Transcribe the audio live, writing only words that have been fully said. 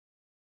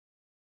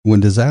When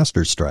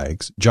disaster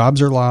strikes,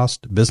 jobs are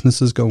lost,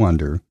 businesses go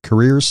under,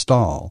 careers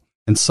stall,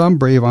 and some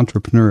brave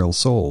entrepreneurial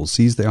souls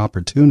seize the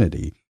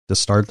opportunity to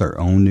start their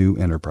own new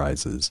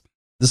enterprises.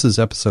 This is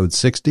episode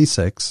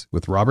 66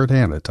 with Robert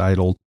Hanna,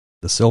 titled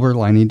The Silver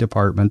Lining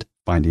Department,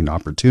 Finding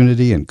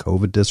Opportunity in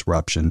COVID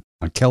Disruption,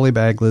 on Kelly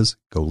Bagla's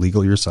Go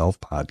Legal Yourself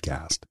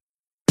podcast.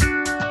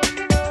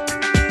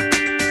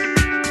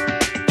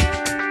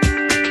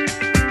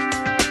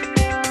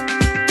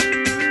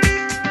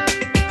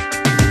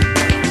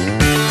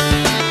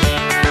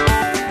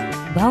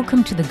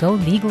 Welcome to the Go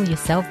Legal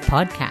Yourself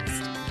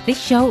podcast.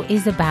 This show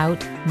is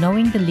about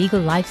knowing the legal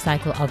life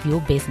cycle of your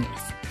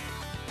business.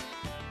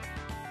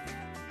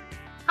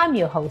 I'm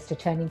your host,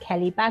 Attorney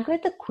Kelly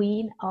Bagla, the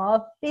Queen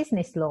of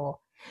Business Law.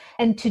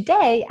 And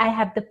today I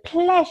have the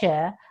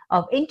pleasure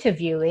of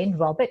interviewing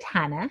Robert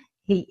Hanna.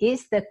 He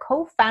is the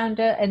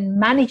co-founder and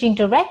managing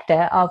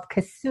director of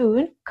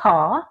Kassoon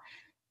Car,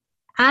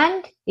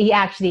 and he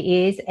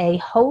actually is a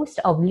host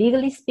of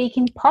Legally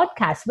Speaking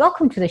podcast.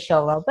 Welcome to the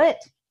show, Robert.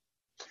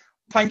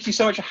 Thank you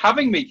so much for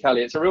having me,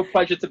 Kelly. It's a real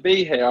pleasure to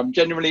be here. I'm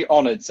genuinely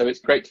honoured, so it's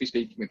great to be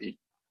speaking with you.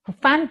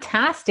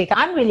 Fantastic.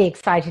 I'm really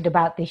excited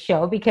about this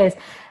show because,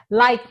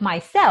 like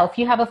myself,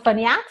 you have a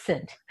funny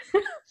accent.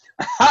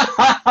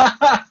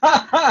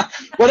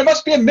 Well, it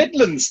must be a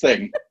Midlands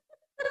thing.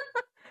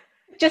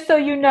 Just so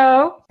you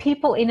know,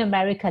 people in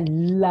America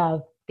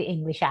love the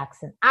English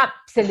accent.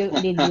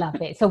 Absolutely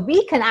love it. So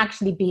we can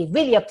actually be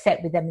really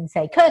upset with them and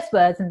say curse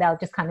words, and they'll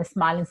just kind of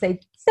smile and say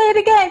it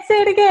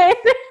again.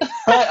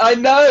 I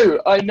know.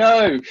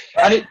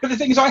 But the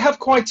thing is, I have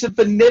quite a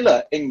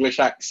vanilla English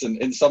accent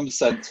in some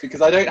sense,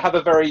 because I don't have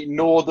a very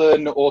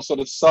northern or sort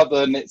of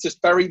southern. It's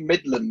just very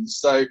Midlands.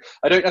 So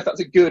I don't know if that's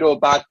a good or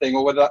bad thing,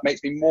 or whether that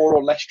makes me more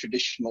or less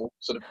traditional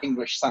sort of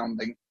English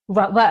sounding.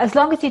 Right. Well, as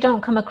long as you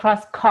don't come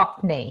across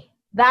Cockney,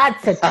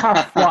 that's a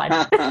tough one.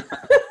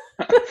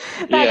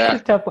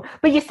 That's a tough one.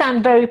 But you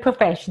sound very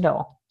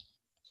professional.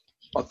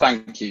 Well,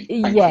 thank you.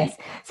 Yes.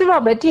 So,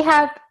 Robert, do you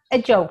have a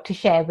joke to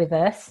share with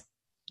us?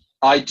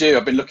 I do.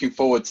 I've been looking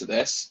forward to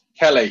this.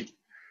 Kelly,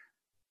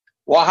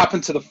 what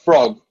happened to the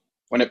frog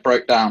when it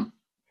broke down?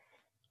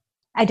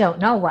 I don't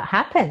know what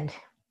happened.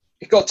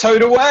 It got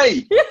towed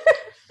away.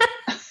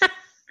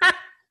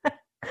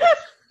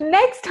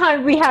 Next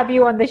time we have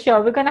you on the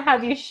show, we're going to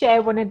have you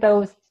share one of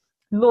those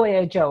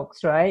lawyer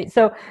jokes, right?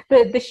 So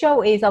the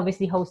show is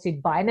obviously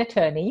hosted by an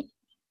attorney.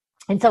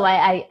 And so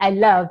I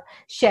love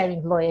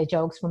sharing lawyer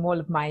jokes from all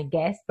of my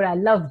guests, but I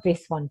love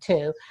this one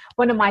too.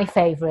 One of my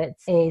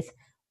favorites is,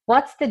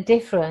 what's the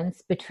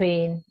difference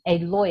between a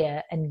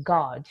lawyer and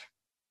God?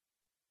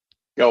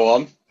 Go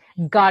on.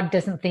 God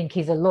doesn't think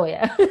he's a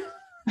lawyer.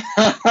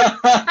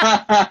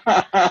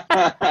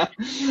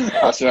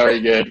 That's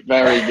very good.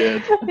 Very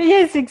good.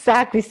 Yes,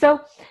 exactly.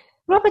 So,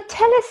 Robert,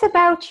 tell us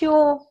about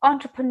your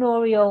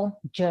entrepreneurial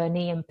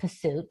journey and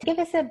pursuit. Give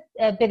us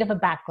a bit of a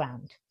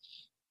background.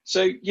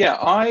 So,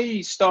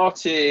 I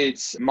started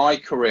my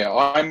career.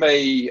 I'm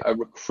a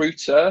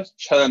recruiter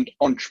turned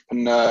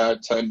entrepreneur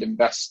turned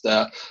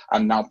investor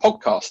and now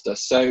podcaster.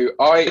 So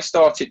I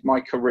started my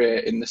career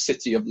in the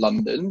City of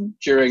London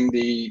during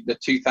the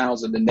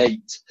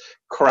 2008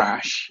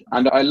 crash,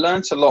 and I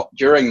learned a lot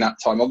during that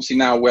time. Obviously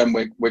now when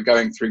we're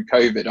going through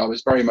COVID, I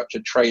was very much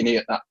a trainee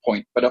at that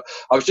point, but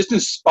I was just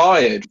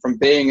inspired from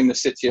being in the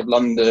City of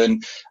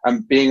London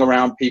and being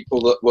around people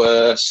that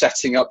were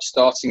starting up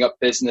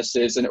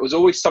businesses, and it was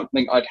always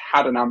something I'd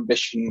had an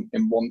ambition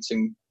in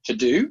wanting to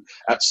do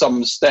at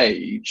some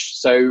stage.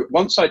 So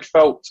once I'd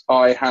felt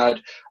I had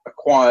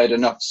acquired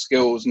enough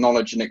skills,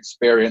 knowledge and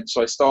experience,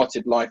 so I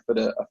started life at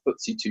a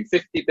FTSE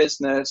 250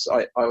 business.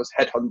 I was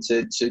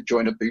headhunted to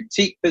join a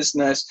boutique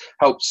business,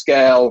 help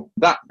scale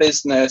that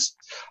business.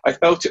 I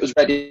felt it was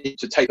ready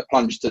to take the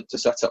plunge to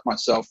set up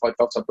myself. I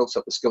felt I built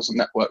up the skills and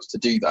networks to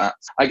do that.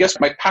 I guess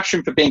my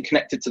passion for being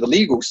connected to the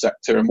legal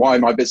sector and why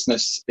my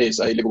business is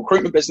a legal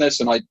recruitment business,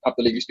 and I have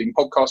the Legally Speaking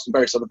podcast and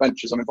various other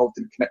ventures I'm involved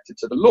in connected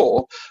to the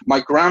law. My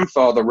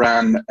grandfather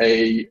ran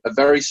a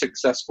very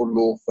successful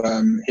law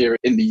firm here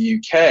in the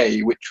UK,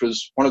 which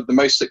was one of the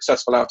most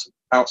successful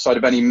outside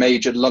of any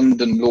major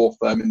London law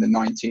firm in the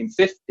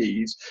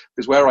 1950s,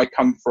 because where I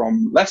come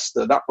from,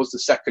 Leicester, that was the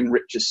second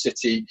richest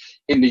city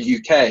in the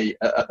UK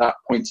at that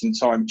point in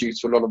time, due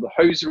to a lot of the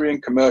hosiery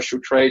and commercial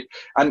trade.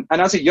 And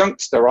as a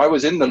youngster, I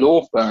was in the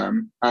law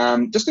firm,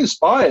 just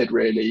inspired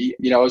really.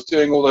 I was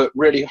doing all the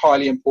really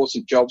highly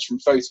important jobs, from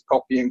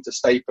photocopying to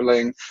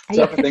stapling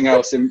to everything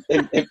else in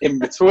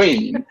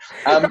between.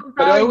 But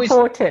I always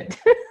important.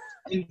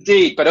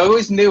 Indeed, but I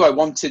always knew I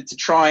wanted to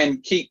try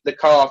and keep the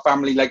Carr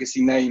family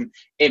legacy name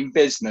in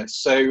business.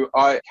 So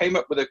I came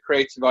up with a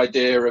creative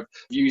idea of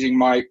using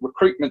my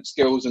recruitment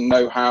skills and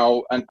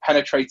know-how and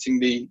penetrating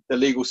the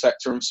legal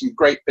sector, and some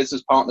great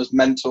business partners,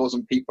 mentors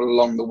and people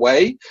along the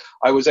way.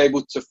 I was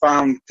able to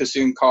found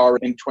Kassoon Car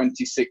in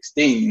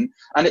 2016,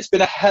 and it's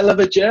been a hell of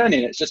a journey,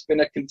 and it's just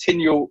been a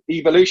continual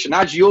evolution.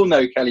 As you'll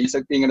know, Kelly,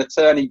 so being an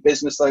attorney,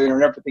 business owner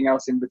and everything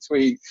else in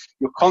between,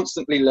 you're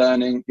constantly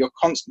learning, you're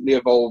constantly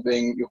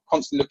evolving, you're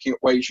constantly looking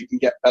at ways you can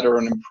get better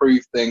and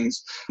improve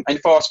things. And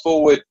fast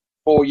forward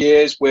 4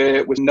 years,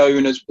 we're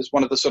known as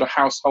one of the sort of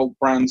household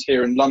brands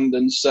here in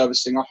London,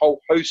 servicing a whole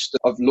host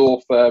of law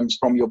firms,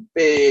 from your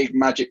big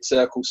Magic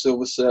Circle,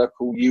 Silver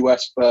Circle,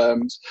 US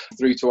firms,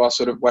 through to our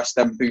sort of West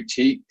End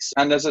boutiques.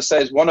 And as I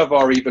say, as one of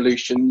our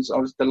evolutions, I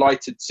was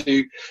delighted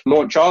to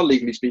launch our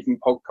Legally Speaking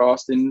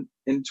podcast in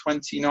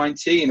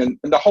 2019. And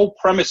the whole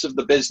premise of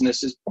the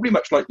business is probably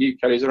much like you,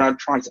 Kelly, is around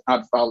trying to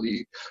add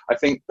value, I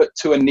think, but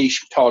to a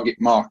niche target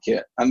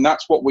market. And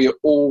that's what we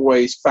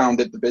always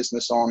founded the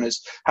business on,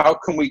 is how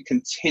can we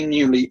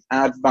continually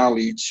add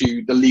value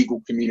to the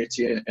legal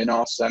community in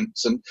our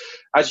sense. And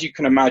as you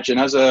can imagine,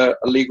 as a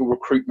legal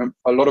recruitment,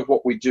 a lot of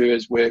what we do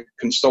is we're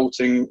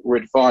consulting, we're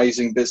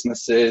advising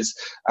businesses.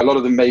 A lot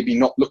of them may be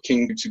not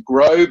looking to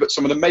grow, but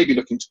some of them may be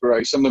looking to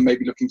grow. Some of them may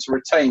be looking to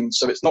retain.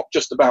 So it's not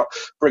just about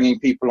bringing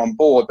people on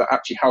board, but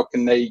actually how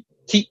can they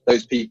keep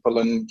those people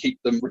and keep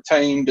them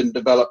retained and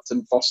developed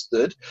and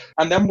fostered.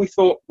 And then we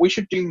thought we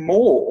should do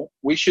more.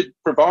 We should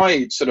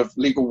provide sort of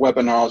legal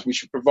webinars. We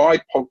should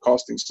provide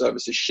podcasting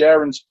services,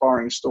 share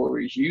inspiring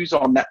stories, use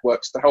our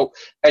networks to help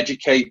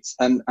educate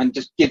and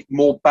just give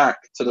more back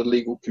to the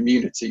legal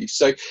community.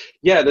 So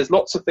yeah, there's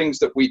lots of things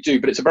that we do,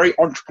 but it's a very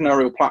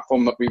entrepreneurial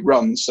platform that we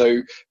run.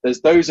 So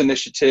there's those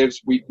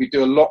initiatives. We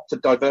do a lot to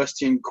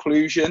diversity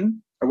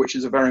inclusion, which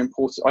is a very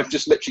important. I've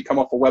just literally come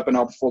off a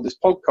webinar before this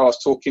podcast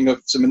talking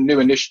of some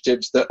new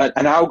initiatives, that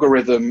an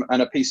algorithm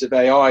and a piece of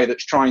AI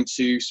that's trying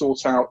to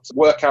sort out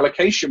work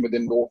allocation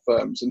within law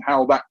firms and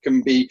how that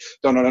can be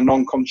done on a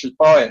non-conscious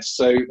bias.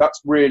 So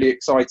that's really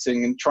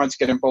exciting, and trying to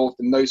get involved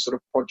in those sort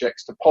of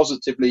projects to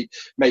positively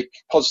make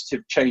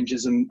positive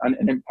changes and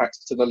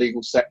impacts to the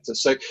legal sector.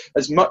 So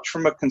as much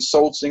from a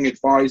consulting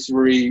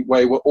advisory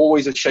way, we're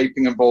always a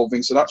shaping,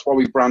 evolving. So that's why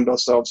we brand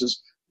ourselves as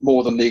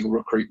more than legal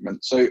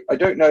recruitment. So I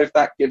don't know if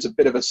that gives a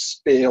bit of a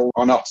spiel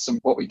on us and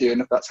what we do,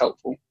 and if that's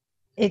helpful.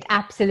 It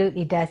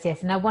absolutely does,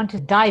 yes. And I want to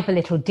dive a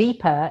little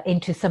deeper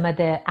into some of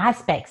the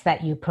aspects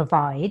that you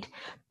provide.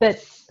 But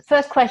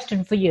first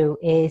question for you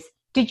is,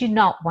 did you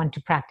not want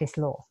to practice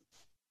law?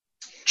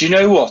 Do you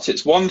know what?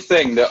 It's one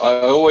thing that I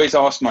always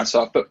ask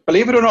myself, but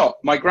believe it or not,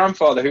 my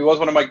grandfather, who was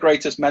one of my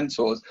greatest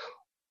mentors,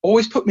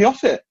 always put me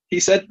off it. He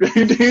said,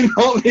 do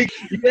not be,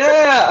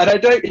 yeah.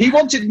 And he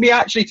wanted me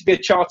actually to be a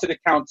chartered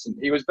accountant.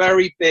 He was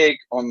very big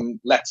on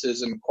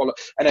letters and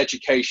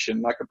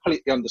education. I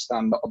completely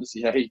understand that.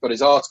 Obviously, he got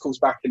his articles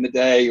back in the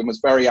day and was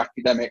very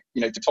academic,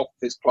 to top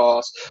of his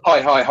class,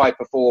 high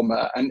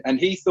performer. And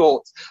he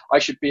thought I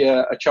should be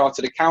a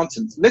chartered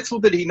accountant. Little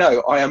did he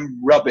know, I am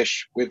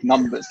rubbish with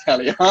numbers,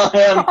 Kelly.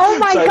 Oh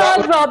my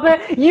God,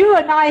 Robert, you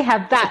and I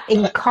have that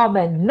in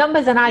common.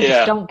 Numbers and I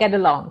just don't get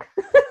along.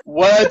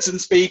 Words and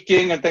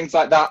speaking and things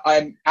like that,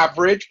 I'm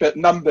average, but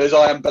numbers,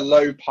 I am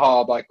below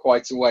par by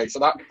quite a way. So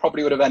that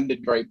probably would have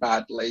ended very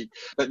badly.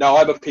 But no,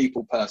 I'm a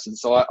people person.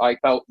 So I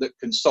felt that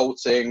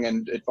consulting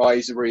and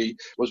advisory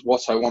was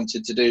what I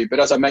wanted to do. But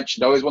as I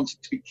mentioned, I always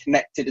wanted to be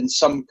connected in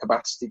some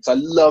capacity, because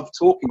I love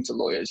talking to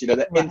lawyers.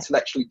 They're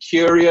intellectually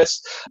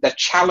curious, they're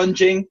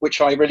challenging,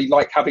 which I really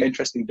like having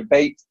interesting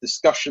debates,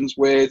 discussions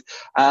with.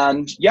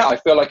 And yeah, I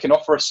feel I can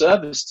offer a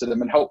service to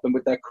them and help them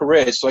with their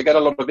careers. So I get a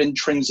lot of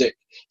intrinsic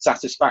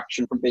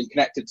satisfaction from being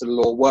connected to the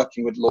law,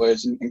 working with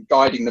lawyers and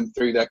guiding them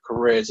through their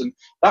careers. And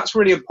that's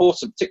really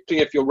important,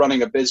 particularly if you're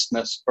running a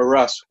business. For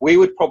us, we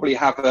would probably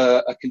have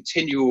a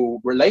continual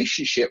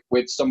relationship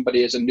with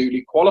somebody as a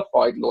newly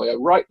qualified lawyer,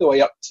 right the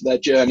way up to their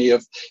journey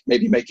of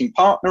maybe making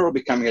partner or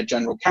becoming a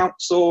general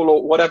counsel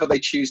or whatever they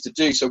choose to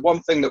do. So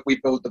one thing that we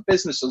build the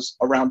businesses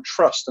around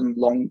trust and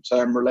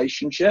long-term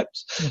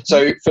relationships. Mm-hmm.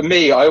 So for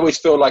me, I always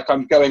feel like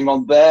I'm going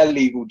on their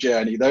legal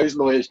journey, those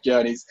lawyers'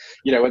 journeys,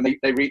 when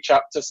they reach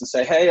out to us and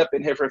say, hey, I've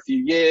been here for a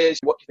few years.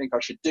 What do you think I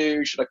should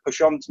do? Should I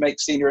push on to make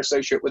senior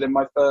associate within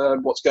my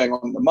firm? What's going on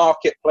in the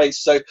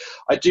marketplace? So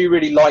I do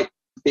really like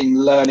being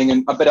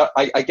learning, but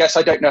I guess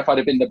I don't know if I'd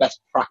have been the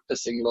best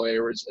practicing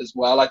lawyer as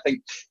well. I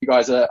think you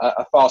guys are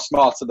far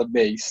smarter than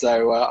me,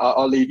 so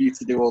I'll leave you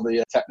to do all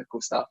the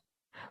technical stuff.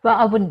 Well,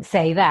 I wouldn't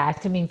say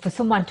that. I mean, for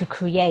someone to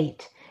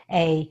create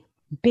a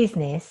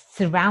business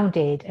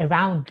surrounded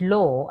around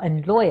law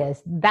and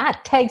lawyers,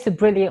 that takes a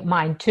brilliant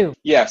mind too.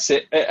 Yes,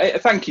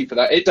 thank you for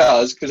that. It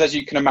does, because as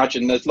you can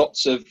imagine, there's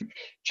lots of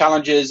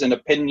challenges and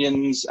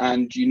opinions,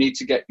 and you need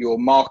to get your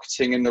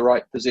marketing in the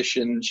right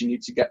positions. You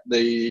need to get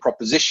the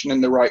proposition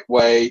in the right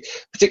way,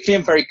 particularly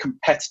in very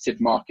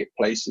competitive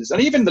marketplaces. And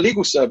even the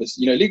legal service,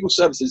 legal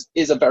services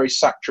is a very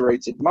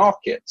saturated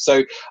market.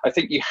 So I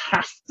think you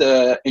have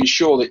to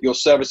ensure that your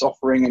service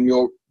offering and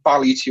your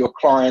value to your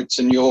clients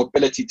and your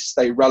ability to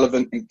stay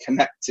relevant and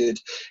connected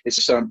is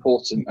so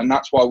important. And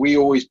that's why we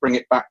always bring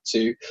it back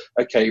to,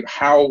 okay,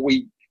 how are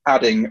we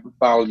adding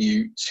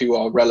value to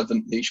our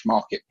relevant niche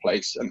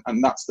marketplace?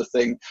 And that's the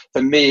thing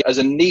for me as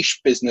a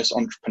niche business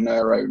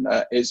entrepreneur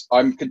owner, is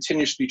I'm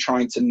continuously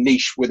trying to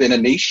niche within a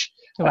niche.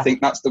 Right. I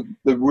think that's the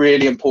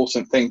really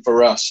important thing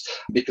for us,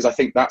 because I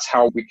think that's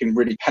how we can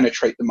really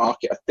penetrate the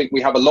market. I think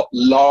we have a lot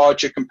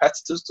larger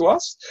competitors to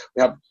us.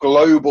 We have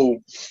global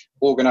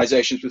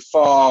organizations with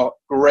far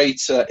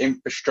greater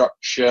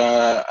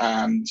infrastructure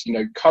and,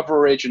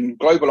 coverage and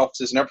global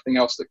offices and everything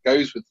else that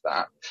goes with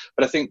that.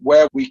 But I think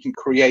where we can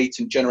create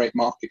and generate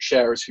market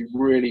share is who've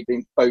really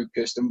been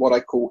focused and what I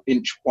call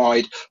inch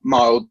wide,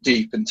 mile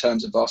deep in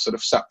terms of our sort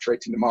of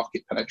saturating the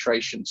market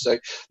penetration. So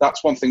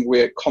that's one thing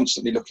we're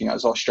constantly looking at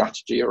as our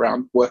strategy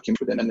around working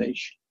within a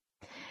niche.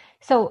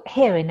 So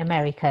here in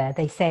America,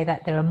 they say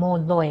that there are more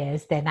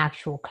lawyers than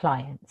actual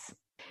clients.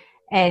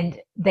 And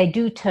they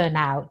do turn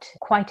out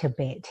quite a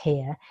bit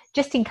here.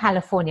 Just in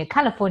California,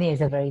 California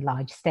is a very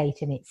large state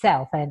in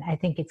itself. And I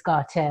think it's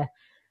got, at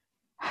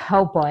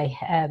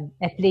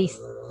least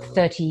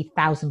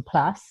 30,000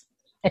 plus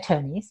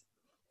attorneys.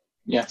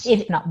 Yes.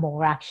 If not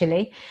more,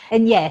 actually.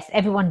 And yes,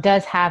 everyone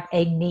does have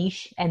a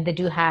niche and they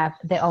do have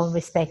their own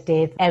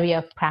respective area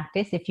of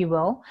practice, if you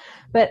will.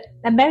 But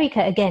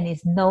America, again,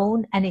 is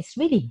known and it's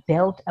really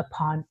built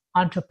upon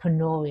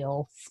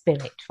entrepreneurial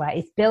spirit, right?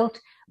 It's built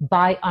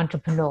by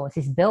entrepreneurs.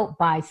 It's built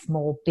by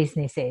small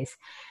businesses.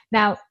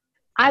 Now,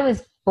 I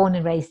was born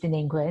and raised in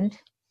England,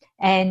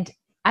 and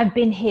I've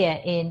been here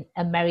in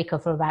America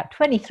for about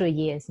 23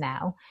 years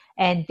now,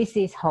 and this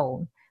is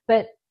home.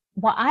 But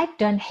what I've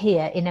done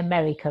here in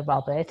America,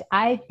 Robert,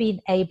 I've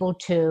been able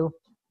to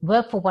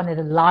work for one of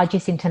the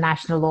largest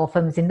international law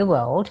firms in the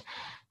world.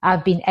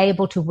 I've been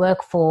able to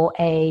work for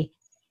a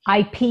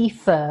IP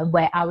firm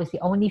where I was the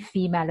only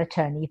female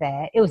attorney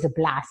there. It was a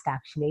blast,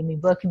 actually. I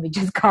mean, working with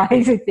just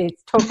guys,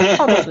 it's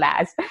total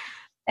blast.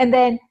 And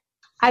then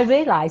I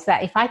realized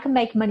that if I can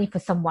make money for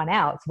someone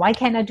else, why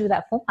can't I do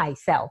that for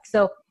myself?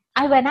 So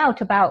I went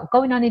out about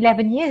going on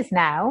 11 years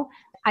now.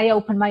 I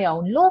opened my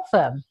own law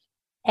firm.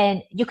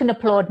 And you can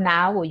applaud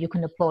now or you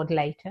can applaud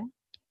later.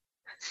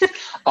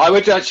 I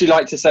would actually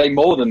like to say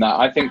more than that.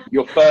 I think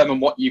your firm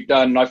and what you've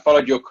done, I've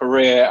followed your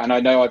career and I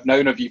know I've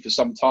known of you for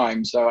some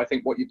time. So I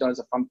think what you've done is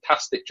a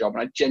fantastic job.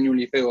 And I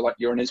genuinely feel like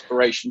you're an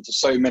inspiration to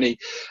so many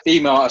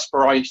female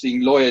aspiring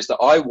lawyers that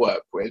I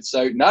work with.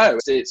 So no,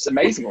 it's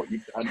amazing what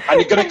you've done.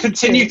 And you're going to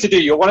continue to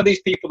do. You're one of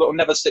these people that will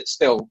never sit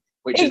still,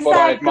 which is what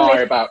I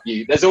admire about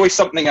you. There's always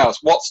something else.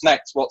 What's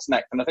next? What's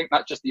next? And I think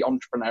that's just the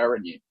entrepreneur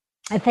in you.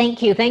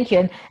 Thank you.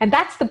 And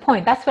that's the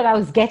point. That's what I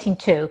was getting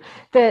to.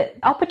 The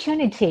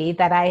opportunity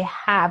that I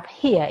have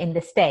here in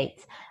the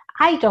States,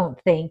 I don't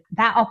think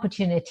that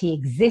opportunity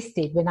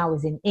existed when I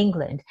was in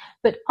England.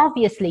 But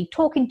obviously,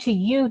 talking to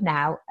you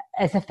now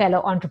as a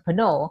fellow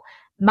entrepreneur,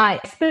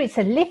 my spirits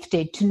are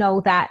lifted to know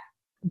that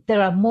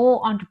there are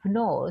more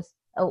entrepreneurs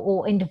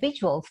or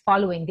individuals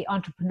following the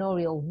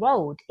entrepreneurial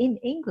road in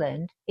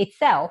England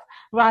itself,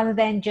 rather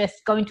than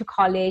just going to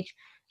college,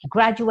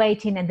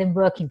 graduating and then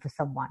working for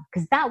someone,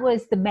 because that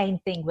was the main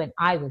thing when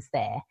I was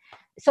there.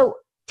 So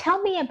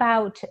tell me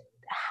about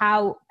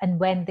how and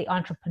when the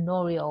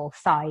entrepreneurial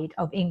side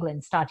of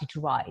England started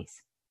to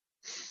rise.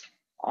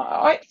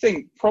 I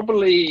think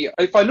probably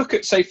if I look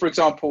at, say, for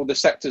example, the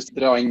sectors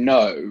that I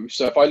know,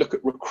 so if I look at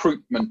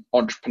recruitment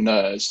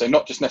entrepreneurs, so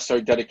not just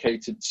necessarily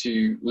dedicated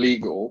to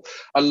legal,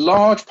 a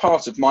large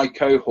part of my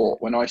cohort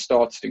when I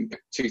started in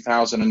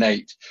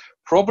 2008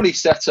 probably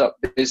set up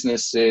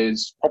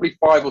businesses probably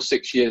 5 or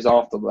 6 years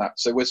after that.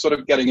 So we're sort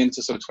of getting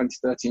into sort of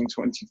 2013,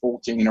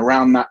 2014,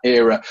 around that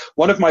era.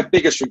 One of my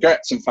biggest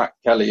regrets, in fact,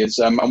 Kelly, is,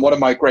 and one of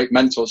my great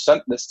mentors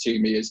sent this to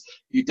me, is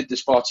you did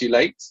this far too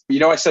late.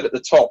 I said at the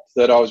top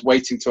that I was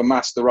waiting to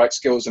amass the right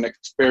skills and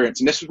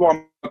experience. And this is why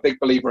I'm a big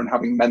believer in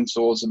having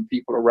mentors and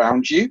people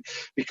around you,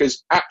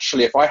 because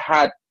actually if I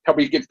had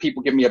probably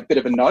give me a bit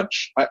of a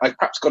nudge, I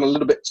perhaps got a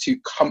little bit too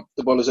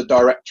comfortable as a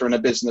director in a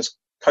business,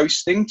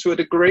 coasting to a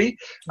degree,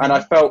 and I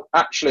felt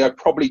actually I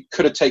probably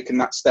could have taken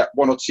that step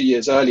 1 or 2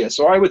 years earlier.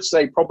 So I would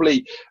say probably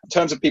in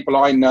terms of people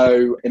I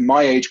know in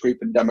my age group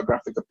and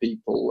demographic of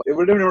people, it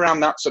would have been around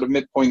that sort of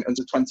midpoint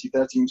into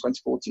 2013,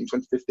 2014,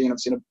 2015. I've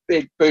seen a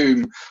big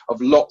boom of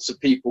lots of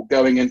people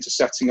going into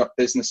setting up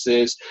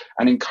businesses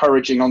and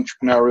encouraging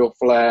entrepreneurial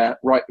flair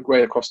right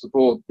across the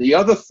board. The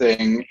other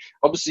thing,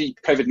 obviously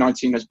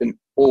COVID-19 has been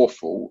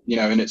awful,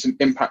 and it's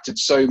impacted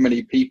so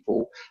many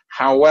people.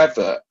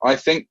 However, I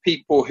think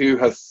people who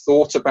have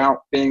thought about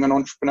being an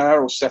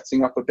entrepreneur or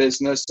setting up a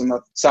business and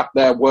have sat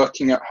there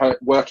working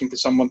for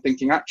someone,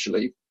 thinking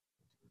actually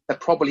there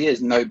probably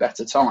is no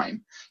better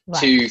time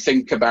to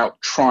think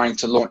about trying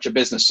to launch a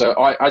business. So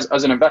I,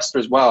 as an investor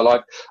as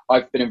well,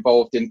 I've been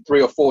involved in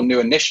 3 or 4 new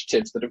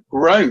initiatives that have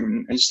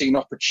grown and seen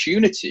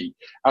opportunity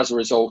as a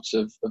result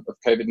of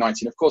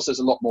COVID-19. Of course, there's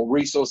a lot more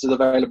resources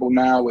available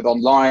now with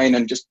online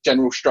and just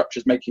general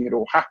structures making it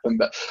all happen.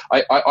 But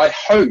I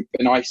hope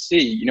and I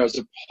see, as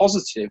a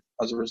positive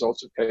as a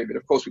result of COVID.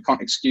 Of course, we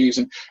can't excuse,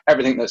 and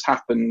everything that's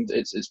happened,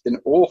 it's been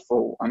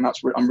awful, and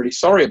I'm really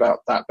sorry about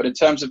that. But in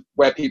terms of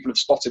where people have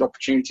spotted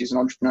opportunities and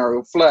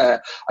entrepreneurial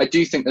flair, I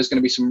do think there's going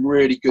to be some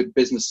really good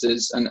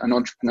businesses and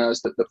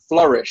entrepreneurs that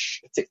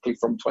flourish, particularly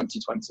from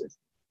 2020.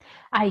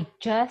 I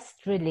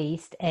just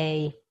released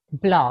a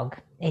blog.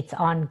 It's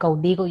on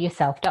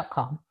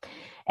golegalyourself.com.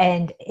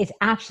 And it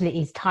actually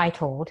is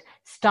titled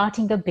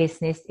Starting a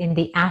Business in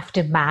the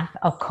Aftermath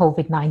of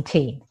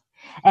COVID-19.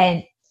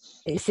 And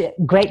it's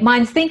great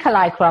minds think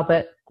alike,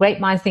 Robert. Great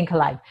minds think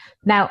alike.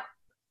 Now,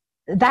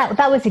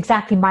 that was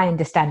exactly my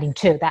understanding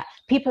too, that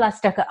people are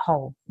stuck at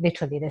home,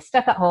 literally. They're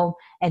stuck at home,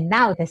 and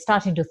now they're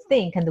starting to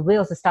think, and the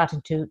wheels are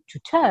starting to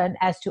turn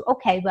as to,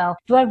 okay, well,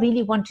 do I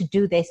really want to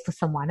do this for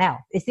someone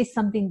else? Is this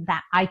something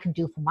that I can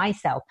do for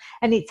myself?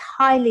 And it's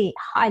highly,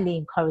 highly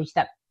encouraged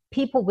that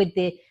people with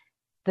the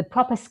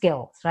proper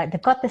skills, right?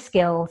 They've got the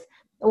skills.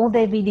 All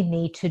they really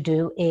need to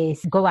do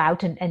is go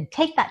out and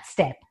take that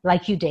step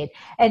like you did.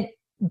 And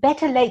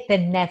better late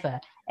than never.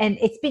 And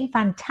it's been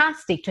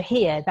fantastic to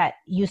hear that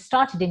you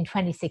started in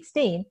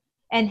 2016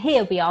 and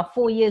here we are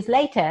 4 years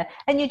later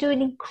and you're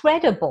doing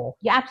incredible.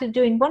 You're absolutely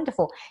doing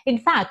wonderful. In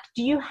fact,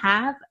 do you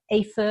have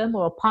a firm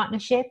or a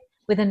partnership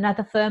with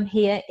another firm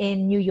here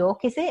in New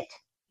York, is it?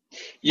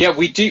 Yeah,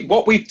 we do.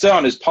 What we've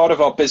done as part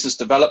of our business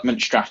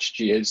development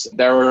strategy is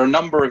there are a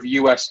number of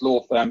US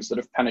law firms that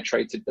have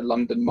penetrated the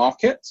London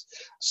market.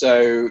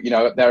 So,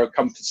 they're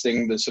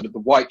encompassing the sort of the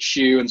White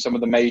Shoe and some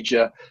of the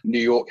major New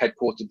York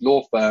headquartered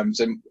law firms.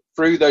 And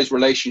through those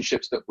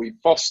relationships that we've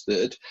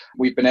fostered,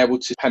 we've been able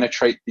to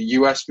penetrate the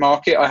US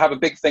market. I have a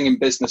big thing in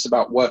business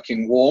about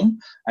working warm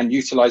and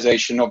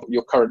utilization of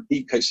your current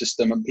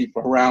ecosystem and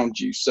people around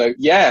you. So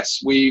yes,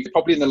 we've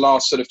probably in the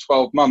last sort of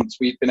 12 months,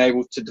 we've been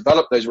able to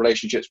develop those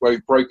relationships where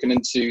we've broken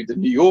into the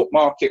New York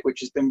market, which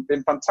has been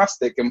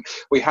fantastic. And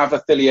we have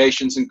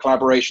affiliations and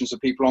collaborations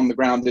with people on the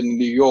ground in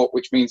New York,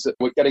 which means that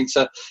we're getting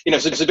to,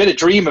 so it's a bit of a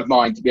dream of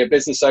mine to be a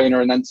business owner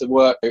and then to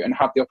work and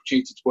have the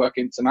opportunity to work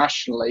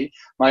internationally.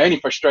 My only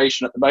frustration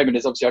at the moment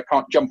is obviously I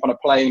can't jump on a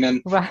plane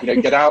and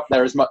get out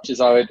there as much as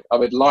I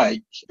would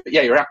like. But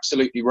yeah, you're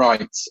absolutely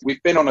right.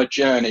 We've been on a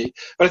journey,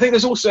 but I think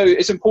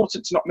it's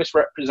important to not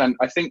misrepresent.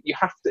 I think you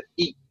have to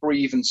eat,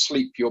 breathe and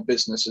sleep your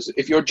business.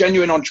 If you're a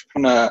genuine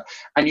entrepreneur,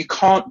 and you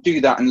can't do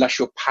that unless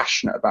you're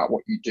passionate about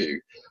what you do.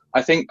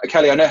 I think,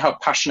 Kelly, I know how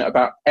passionate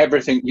about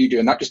everything you do,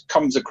 and that just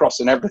comes across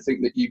in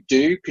everything that you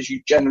do because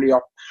you generally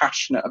are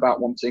passionate about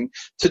wanting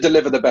to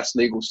deliver the best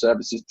legal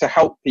services, to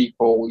help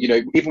people,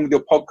 even with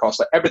your podcast,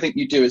 like everything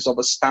you do is of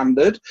a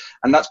standard,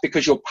 and that's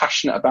because you're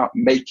passionate about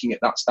making it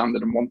that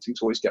standard and wanting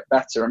to always get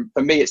better. And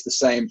for me, it's the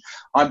same.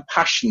 I'm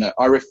passionate.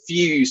 I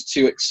refuse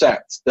to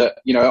accept that,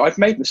 I've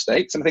made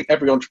mistakes, and I think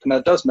every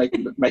entrepreneur does make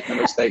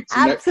mistakes.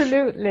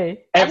 Absolutely.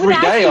 Every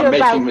day I'm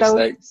making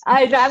mistakes.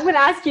 I'm going to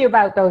ask you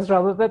about those,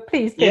 Robert, but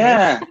please.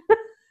 Yeah,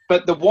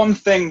 but the one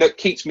thing that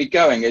keeps me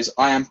going is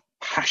I am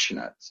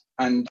passionate.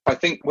 And I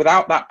think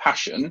without that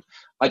passion,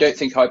 I don't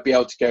think I'd be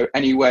able to go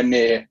anywhere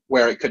near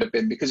where it could have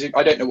been, because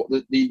I don't know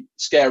what the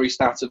scary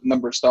stat of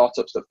number of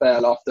startups that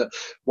fail after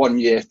 1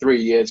 year,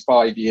 3 years,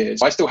 5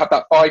 years. I still have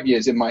that 5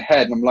 years in my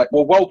head. And I'm like,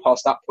 well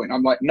past that point.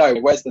 I'm like, no,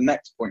 where's the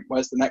next point?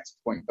 Where's the next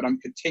point? But I'm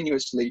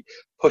continuously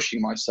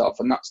pushing myself.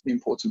 And that's the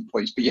important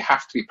point. But you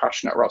have to be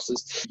passionate, or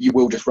else you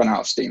will just run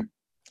out of steam.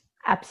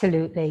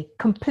 Absolutely.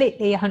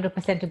 Completely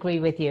 100% agree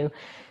with you.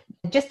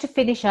 Just to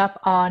finish up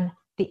on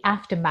the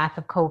aftermath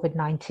of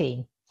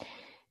COVID-19.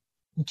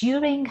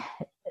 During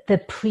the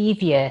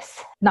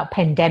previous, not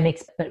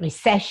pandemics, but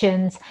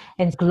recessions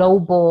and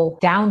global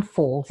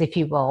downfalls, if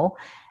you will,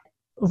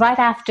 right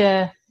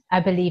after,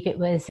 I believe it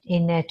was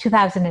in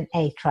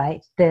 2008,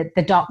 right? The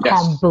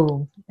dot-com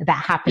boom that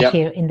happened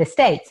here in the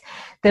States.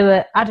 There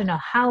were, I don't know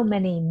how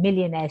many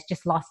millionaires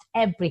just lost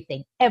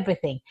everything.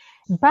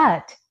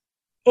 But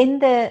in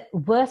the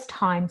worst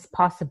times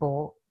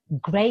possible,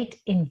 great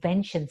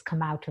inventions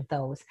come out of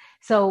those.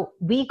 So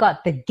we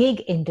got the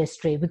gig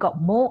industry, we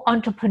got more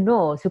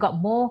entrepreneurs, we got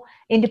more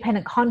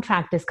independent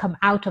contractors come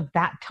out of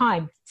that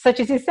time, such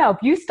as yourself.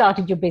 You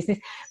started your business.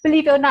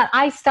 Believe it or not,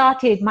 I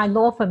started my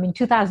law firm in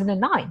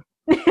 2009.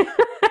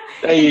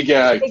 There you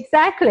go.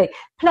 Exactly.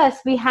 Plus,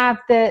 we have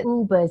the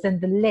Ubers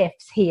and the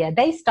Lyfts here.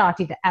 They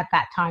started at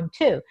that time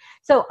too.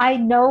 So I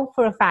know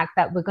for a fact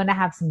that we're going to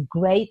have some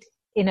great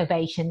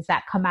innovations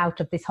that come out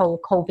of this whole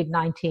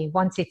COVID-19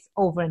 once it's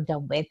over and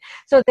done with.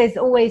 So there's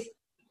always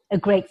a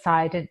great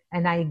side,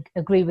 and I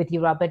agree with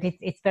you, Robert.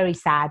 It's very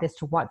sad as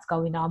to what's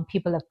going on.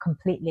 People have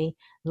completely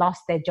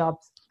lost their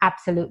jobs,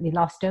 absolutely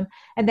lost them.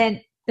 And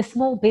then the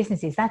small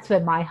businesses, that's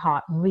where my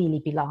heart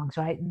really belongs,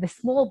 right? The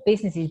small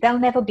businesses, they'll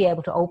never be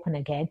able to open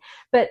again,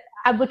 but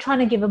we're trying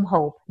to give them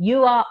hope.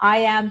 You are, I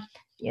am,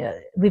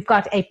 we've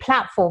got a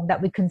platform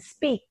that we can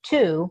speak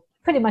to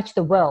pretty much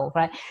the world,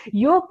 right?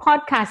 Your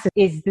podcast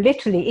is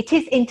literally, it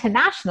is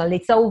international.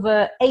 It's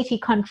over 80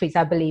 countries,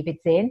 I believe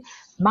it's in.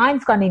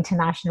 Mine's gone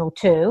international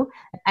too.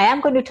 I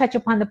am going to touch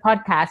upon the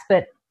podcast,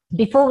 but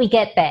before we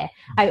get there,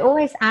 I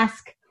always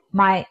ask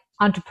my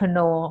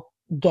entrepreneur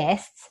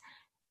guests,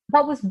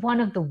 what was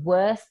one of the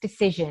worst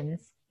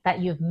decisions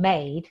that you've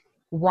made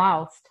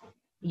whilst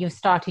you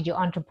started your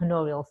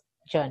entrepreneurial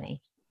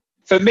journey?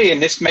 For me, and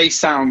this may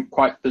sound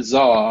quite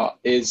bizarre,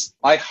 is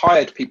I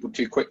hired people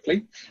too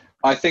quickly.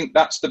 I think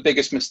that's the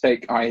biggest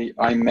mistake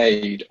I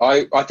made.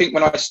 I think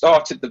when I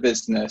started the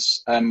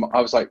business,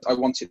 I was like, I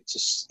wanted to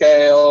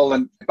scale,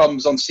 and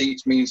bums on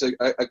seats means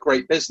a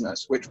great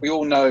business, which we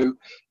all know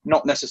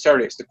not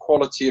necessarily. It's the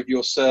quality of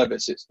your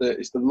service. It's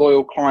the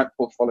loyal client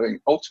portfolio.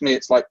 Ultimately,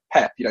 it's like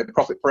PEP, the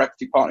profit per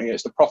equity partner.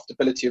 It's the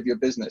profitability of your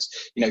business.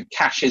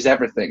 Cash is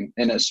everything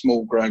in a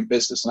small growing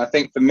business. And I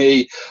think for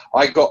me,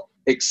 I got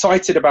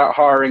excited about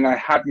hiring. I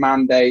had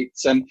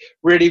mandates, and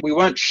really we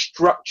weren't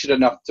structured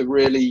enough to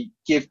really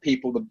give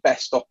people the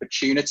best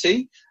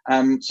opportunity.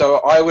 So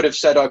I would have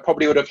said I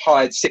probably would have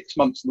hired 6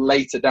 months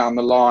later down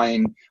the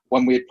line,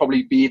 when we'd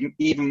probably be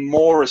even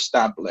more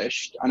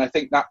established. And I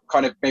think that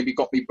kind of maybe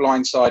got me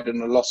blindsided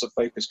and a loss of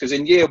focus, because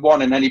in year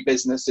one in any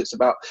business, it's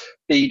about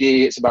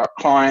BD, it's about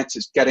clients,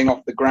 it's getting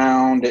off the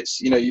ground.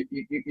 It's,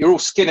 you're all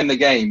skin in the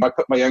game. I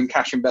put my own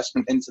cash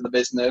investment into the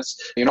business.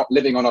 You're not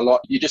living on a lot.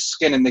 You're just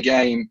skin in the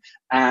game.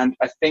 And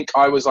I think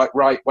I was like,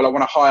 right, well, I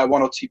want to hire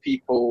 1 or 2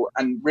 people,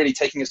 and really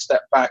taking a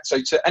step back. So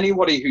to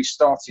anybody who's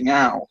starting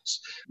out,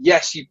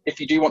 yes, if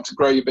you do want to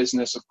grow your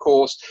business, of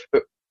course,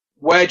 but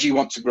where do you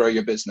want to grow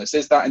your business?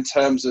 Is that in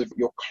terms of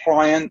your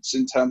clients,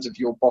 in terms of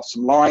your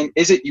bottom line?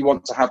 Is it you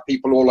want to have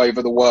people all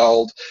over the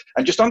world?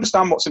 And just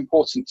understand what's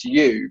important to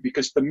you.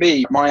 Because for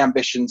me, my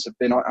ambitions have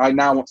been, I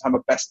now want to have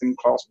a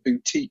best-in-class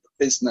boutique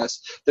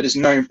business that is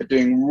known for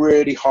doing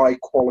really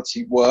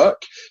high-quality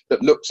work,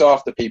 that looks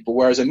after people.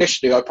 Whereas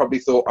initially, I probably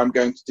thought I'm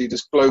going to do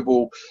this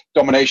global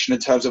domination in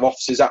terms of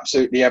offices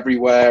absolutely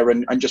everywhere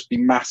and just be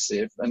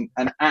massive. And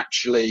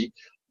actually,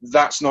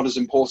 that's not as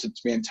important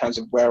to me in terms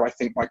of where I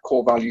think my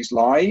core values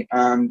lie.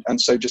 And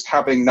so just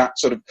having that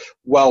sort of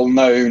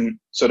well-known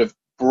sort of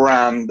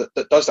brand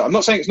that does that. I'm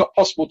not saying it's not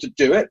possible to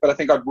do it, but I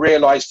think I've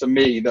realized for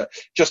me that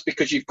just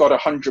because you've got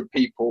 100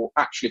 people,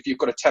 actually, if you've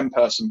got a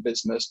 10-person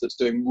business that's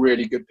doing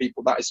really good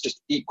people, that is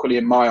just equally,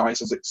 in my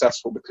eyes, as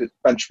successful, because it's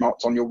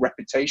benchmarked on your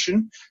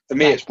reputation. For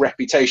me, it's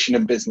reputation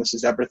in business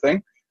is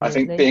everything. I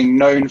think being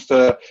known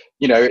for,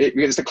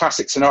 it's the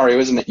classic scenario,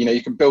 isn't it?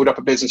 You can build up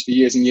a business for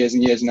years and years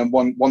and years, and then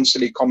one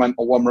silly comment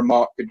or one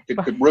remark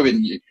could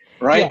ruin you,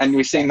 right? Yes. And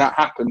we've seen that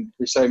happen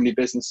with so many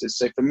businesses.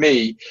 So for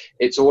me,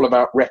 it's all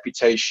about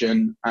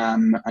reputation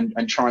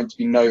and trying to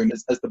be known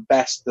as the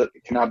best that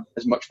can add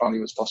as much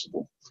value as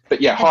possible.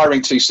 But yeah,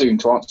 hiring too soon,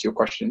 to answer your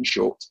question in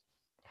short.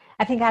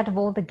 I think out of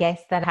all the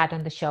guests that I had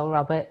on the show,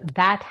 Robert,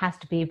 that has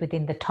to be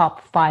within the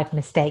top 5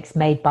 mistakes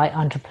made by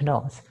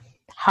entrepreneurs.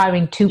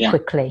 Hiring too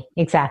quickly.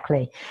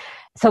 Exactly.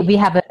 So we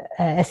have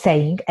a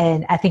saying,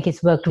 and I think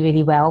it's worked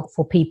really well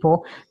for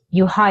people.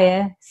 You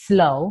hire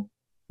slow,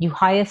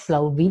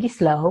 really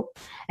slow,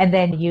 and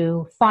then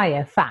you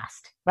fire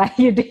fast, right?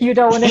 You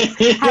don't want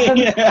to have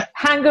them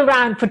hang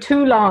around for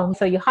too long.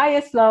 So you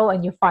hire slow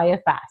and you fire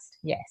fast.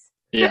 Yes.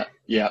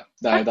 Yeah.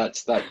 No,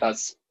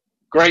 that's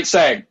great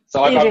saying.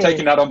 So I'm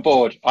taking that on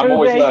board. I'm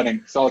always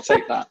learning, so I'll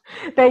take that.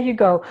 There you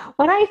go.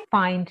 What I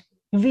find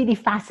really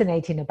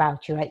fascinating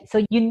about you, right?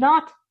 So you're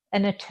not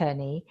an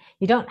attorney.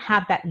 You don't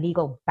have that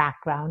legal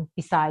background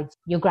besides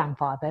your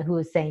grandfather who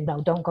was saying,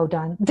 no, don't go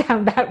down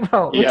that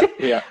road.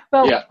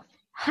 Well,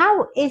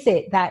 how is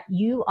it that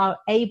you are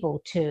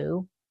able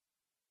to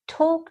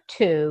talk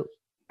to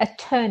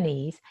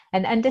attorneys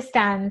and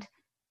understand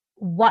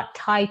what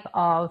type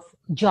of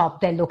job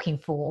they're looking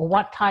for or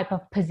what type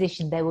of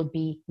position they would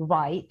be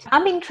right?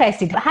 I'm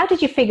interested. How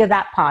did you figure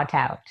that part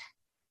out?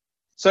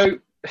 So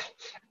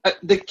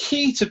the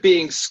key to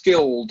being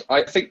skilled,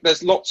 I think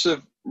there's lots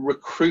of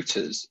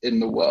recruiters in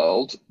the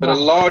world, but a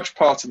large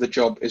part of the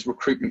job is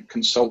recruitment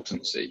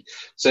consultancy.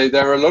 So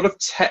there are a lot of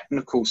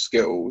technical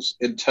skills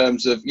in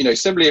terms of,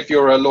 similarly, if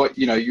you're a lawyer,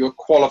 you're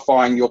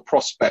qualifying your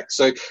prospects.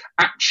 So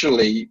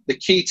actually the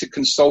key to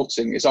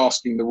consulting is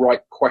asking the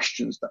right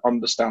questions that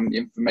understand the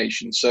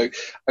information. So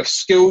a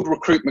skilled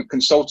recruitment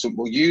consultant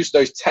will use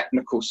those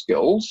technical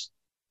skills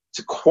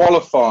to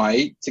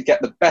qualify, to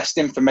get the best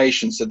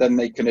information, so then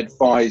they can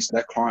advise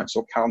their clients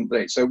or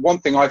candidates. So one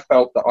thing I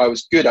felt that I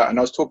was good at, and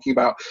I was talking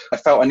about, I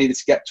felt I needed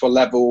to get to a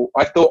level,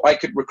 I thought I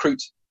could recruit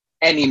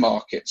any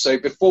market. So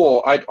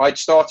before I'd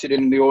started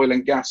in the oil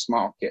and gas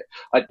market,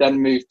 I'd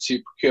then moved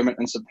to procurement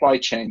and supply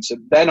chain. So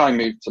then I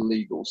moved to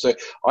legal. So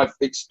I've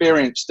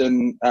experienced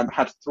and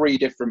had 3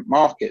 different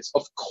markets.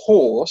 Of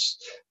course,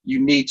 you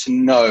need to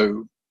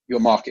know your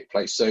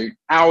marketplace. So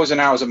hours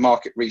and hours of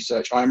market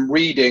research. I'm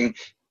reading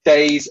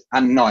days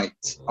and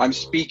nights. I'm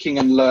speaking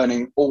and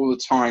learning all the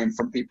time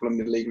from people in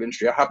the legal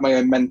industry. I have my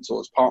own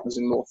mentors, partners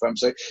in law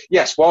firms. So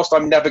yes, whilst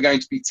I'm never going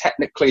to be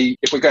technically,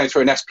 if we're going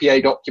through an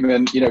SPA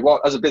document,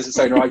 as a business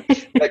owner,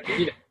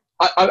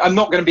 I'm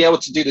not going to be able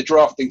to do the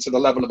drafting to the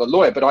level of a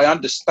lawyer, but I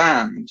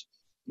understand,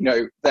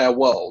 their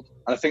world.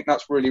 And I think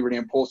that's really, really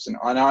important.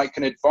 And I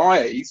can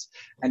advise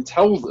and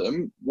tell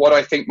them what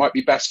I think might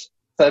be best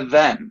for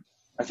them.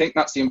 I think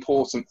that's the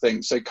important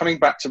thing. So coming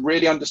back to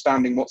really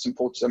understanding what's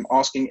important to them,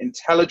 asking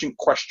intelligent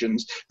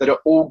questions that are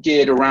all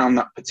geared around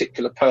that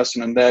particular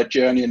person and their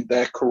journey and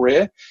their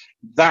career.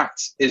 that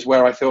is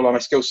where I feel like my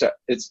skill set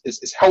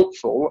is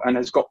helpful and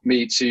has got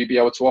me to be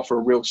able to offer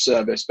a real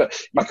service. But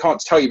I can't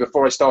tell you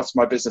before I started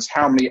my business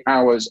how many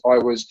hours I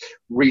was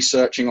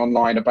researching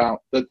online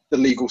about the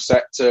legal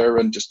sector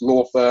and just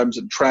law firms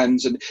and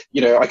trends. And,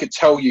 I could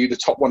tell you the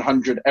top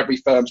 100, every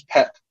firm's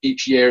PEP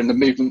each year and the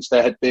movements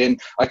there had been.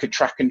 I could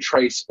track and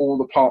trace all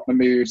the partner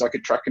moves. I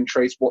could track and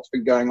trace what's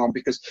been going on,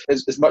 because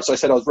as much as I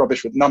said I was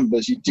rubbish with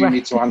numbers, you do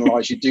need to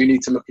analyze, you do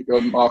need to look at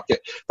your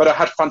market. But I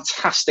had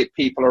fantastic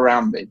people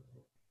around me,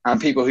 and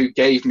people who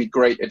gave me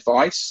great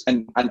advice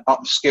and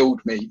upskilled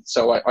me,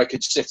 so I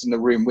could sit in the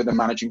room with a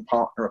managing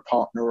partner, a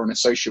partner or an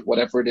associate,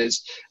 whatever it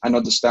is, and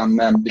understand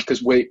them,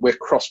 because we're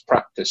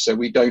cross-practice. So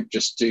we don't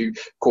just do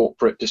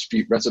corporate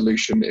dispute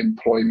resolution,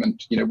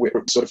 employment, we're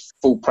sort of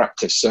full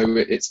practice. So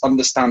it's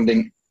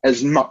understanding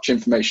as much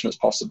information as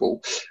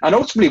possible. And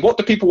ultimately, what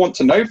do people want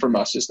to know from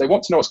us is they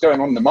want to know what's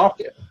going on in the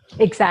market.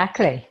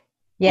 Exactly.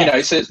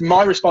 Yes. So it's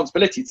my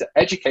responsibility to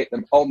educate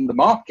them on the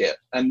market,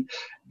 and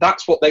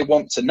that's what they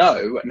want to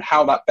know and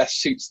how that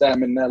best suits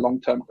them in their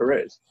long-term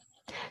careers.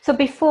 So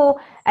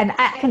and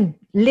I can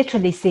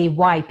literally see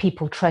why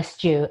people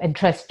trust you and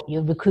trust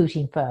your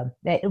recruiting firm.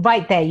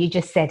 Right there, you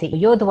just said it.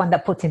 You're the one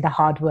that puts in the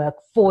hard work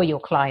for your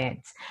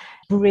clients.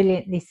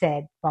 Brilliantly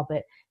said,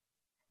 Robert.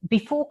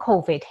 Before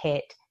COVID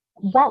hit,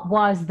 what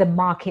was the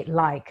market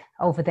like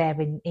over there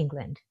in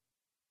England?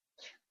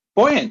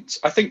 Buoyant.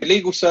 I think the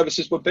legal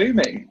services were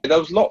booming. There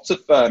was lots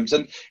of firms,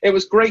 and it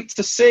was great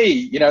to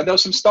see. There were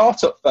some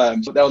startup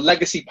firms. There were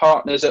legacy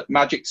partners at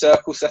Magic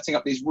Circle setting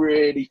up these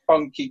really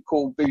funky,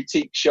 cool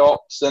boutique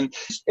shops, and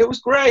it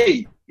was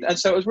great. And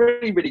so it was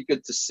really, really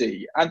good to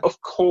see. And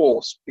of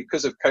course,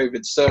 because of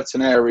COVID,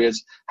 certain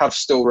areas have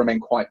still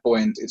remained quite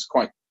buoyant. It's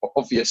quite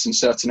obvious in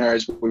certain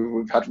areas.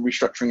 We've had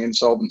restructuring,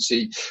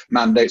 insolvency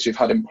mandates, we've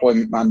had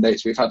employment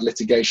mandates, we've had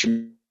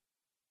litigation.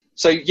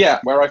 So yeah,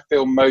 where I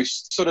feel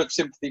most sort of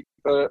sympathy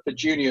for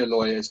junior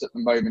lawyers at the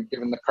moment,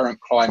 given the current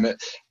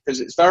climate, because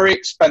it's very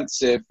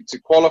expensive to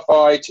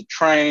qualify, to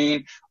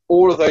train,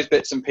 all of those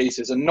bits and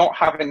pieces, and not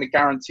having the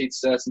guaranteed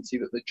certainty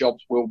that the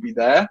jobs will be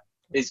there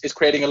is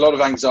creating a lot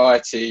of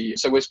anxiety.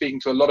 So we're speaking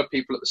to a lot of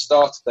people at the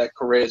start of their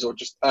careers or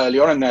just early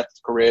on in their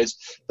careers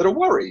that are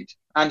worried.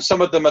 And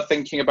some of them are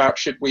thinking about,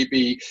 should we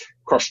be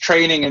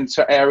cross-training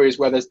into areas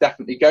where there's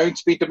definitely going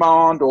to be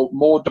demand or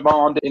more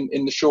demand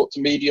in the short to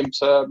medium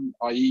term,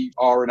 i.e.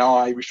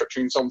 R&I,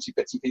 restructuring, insolvency,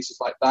 bits and pieces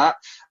like that.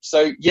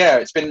 So, yeah,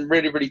 it's been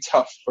really, really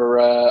tough for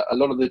a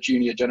lot of the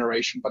junior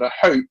generation. But I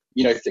hope,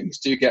 things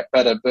do get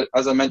better. But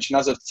as I mentioned,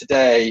 as of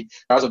today,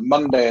 as of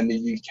Monday in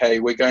the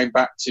UK, we're going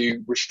back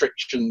to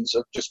restrictions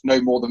of just no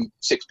more than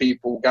 6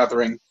 people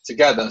gathering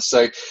together.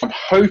 So I'm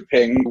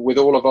hoping with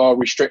all of our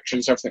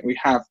restrictions, everything we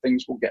have,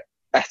 things will get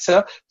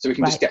better, so we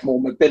can just get more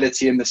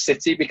mobility in the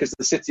city, because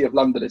the city of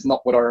London is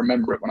not what I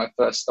remember it when I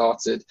first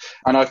started.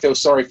 And I feel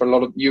sorry for a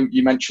lot of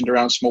you mentioned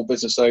around small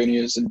business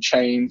owners and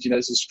chains.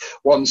 There's this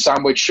one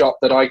sandwich shop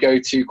that I go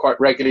to quite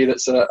regularly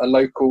that's a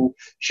local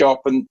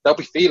shop, and they'll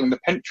be feeling the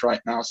pinch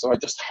right now. So I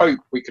just hope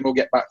we can all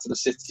get back to the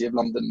city of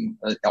London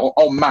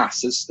en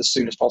masse as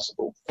soon as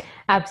possible.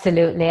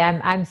 Absolutely.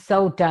 I'm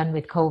so done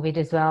with COVID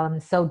as well. I'm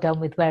so done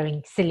with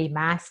wearing silly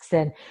masks,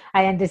 and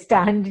I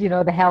understand,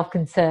 the health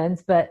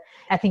concerns, but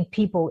I think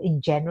people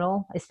in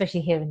general,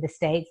 especially here in the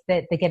States,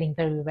 they're getting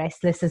very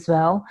restless as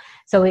well.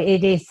 So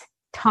it is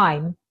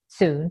time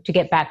soon to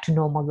get back to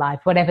normal life,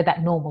 whatever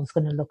that normal is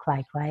going to look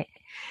like, right?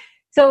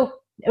 So,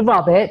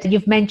 Robert,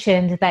 you've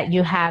mentioned that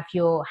you have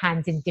your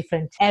hands in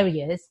different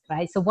areas,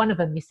 right? So one of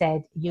them, you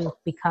said you've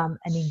become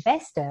an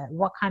investor.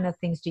 What kind of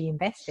things do you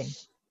invest in?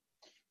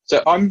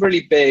 So I'm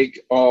really big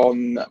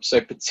on,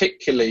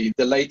 particularly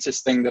the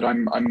latest thing that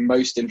I'm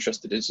most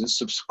interested in is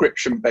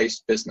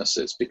subscription-based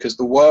businesses, because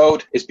the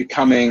world is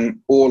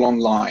becoming all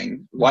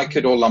online. Like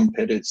it or lump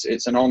it,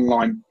 it's an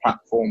online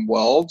platform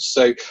world.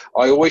 So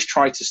I always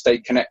try to stay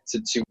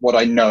connected to what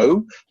I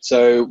know.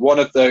 So one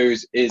of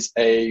those is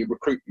a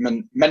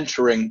recruitment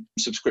mentoring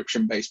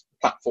subscription-based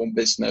platform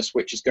business,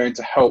 which is going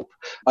to help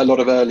a lot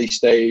of early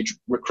stage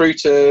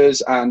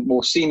recruiters and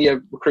more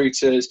senior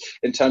recruiters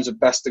in terms of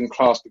best in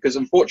class, because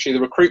unfortunately the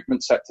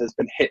recruitment sector has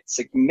been hit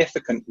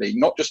significantly,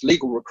 not just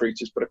legal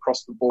recruiters, but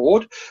across the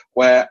board,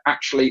 where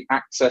actually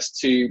access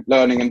to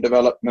learning and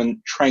development,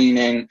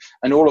 training,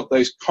 and all of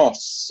those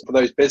costs for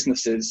those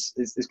businesses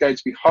is going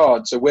to be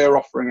hard. So we're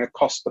offering a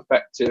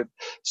cost-effective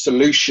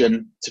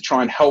solution to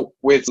try and help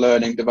with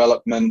learning,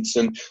 development,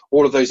 and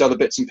all of those other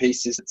bits and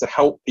pieces to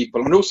help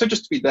people, and also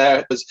just to be there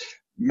as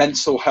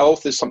mental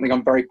health is something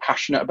I'm very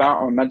passionate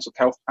about. I'm a mental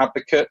health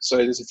advocate. So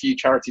there's a few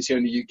charities here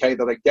in the UK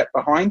that I get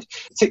behind,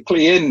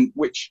 particularly in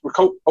which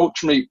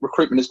ultimately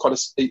recruitment is quite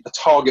a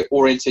target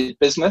oriented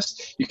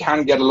business. You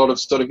can get a lot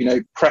of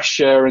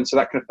pressure, and so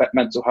that can affect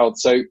mental health.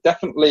 So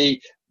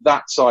definitely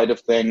that side of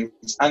things.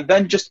 And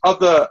then just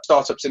other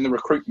startups in the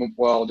recruitment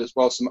world as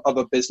well, some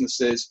other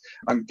businesses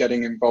I'm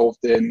getting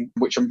involved in,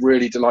 which I'm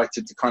really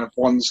delighted to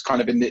one's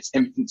kind of in its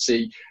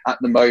infancy at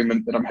the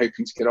moment that I'm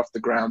hoping to get off the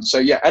ground. So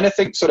yeah,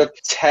 anything sort of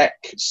tech,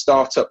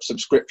 startup,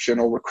 subscription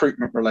or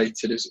recruitment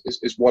related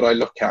is what I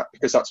look at,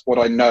 because that's what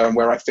I know and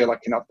where I feel I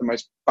can add the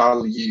most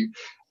value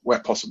where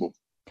possible.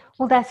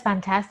 Well, that's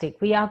fantastic.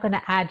 We are going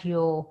to add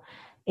your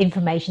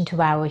information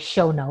to our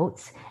show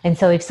notes. And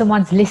so if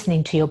someone's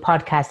listening to your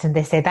podcast and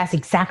they say, that's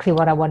exactly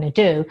what I want to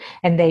do,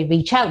 and they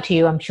reach out to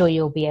you, I'm sure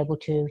you'll be able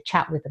to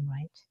chat with them,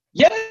 right?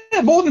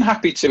 Yeah, more than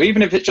happy to,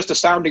 even if it's just a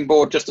sounding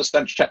board, just to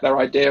sense check their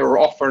idea or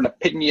offer an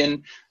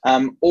opinion.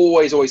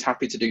 Always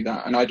happy to do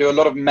that. And I do a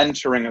lot of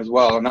mentoring as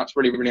well. And that's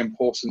really, really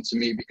important to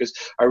me, because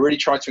I really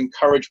try to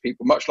encourage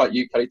people, much like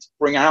you, Kelly, to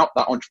bring out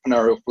that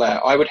entrepreneurial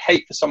flair. I would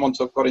hate for someone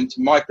to have got into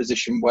my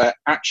position where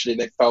actually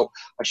they felt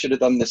I should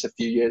have done this a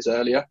few years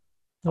earlier.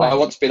 Right. I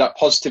want to be that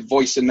positive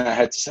voice in their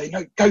head to say,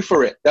 no, go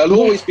for it. There'll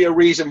always be a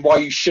reason why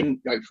you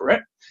shouldn't go for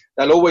it.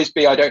 There'll always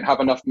be, I don't have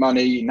enough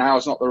money,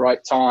 now's not the right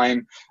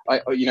time.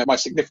 My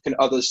significant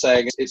other's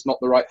saying it's not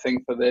the right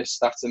thing for this,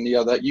 that and the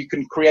other. You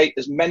can create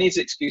as many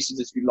excuses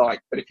as you like,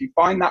 but if you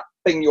find that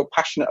thing you're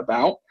passionate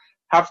about,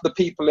 have the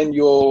people in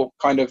your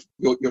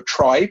your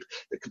tribe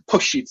that can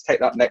push you to take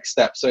that next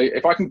step. So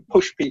if I can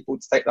push people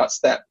to take that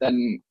step,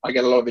 then I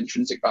get a lot of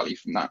intrinsic value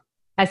from that.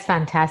 That's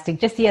fantastic.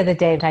 Just the other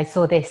day, I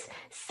saw this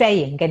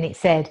saying, and it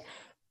said,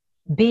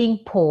 being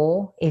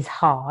poor is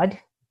hard.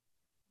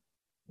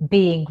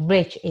 Being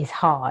rich is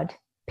hard.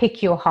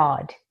 Pick your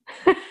hard.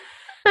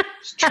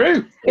 It's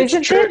true.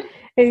 Isn't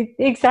it?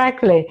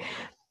 Exactly.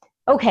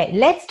 Okay,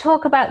 let's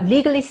talk about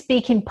Legally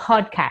Speaking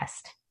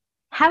podcast.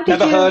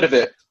 Never heard of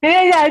it.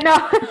 Yeah,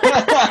 no.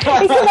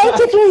 It's in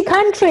 83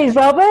 countries,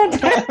 Robert.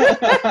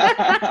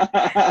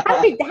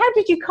 How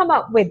did you come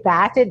up with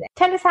that? And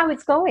tell us how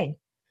it's going.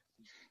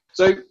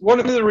 So one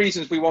of the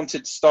reasons we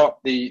wanted to start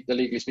the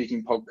Legally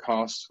Speaking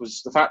podcast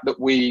was the fact that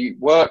we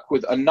work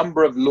with a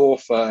number of law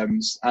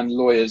firms and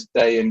lawyers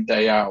day in,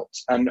 day out.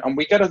 And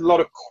we get a lot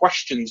of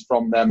questions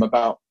from them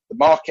about the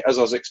market, as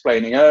I was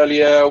explaining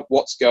earlier,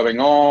 what's going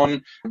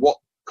on, what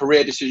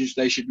career decisions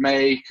they should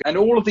make, and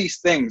all of these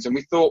things. And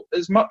we thought,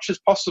 as much as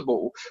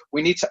possible,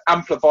 we need to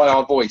amplify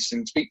our voice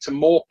and speak to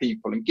more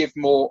people and give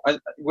more.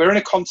 We're in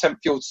a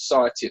content-fueled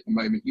society at the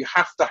moment. You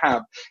have to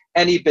have,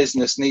 any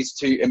business needs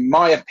to, in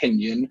my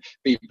opinion,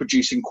 be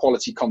producing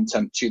quality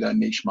content to their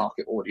niche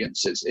market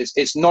audiences.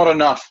 It's not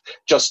enough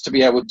just to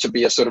be able to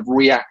be a sort of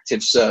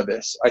reactive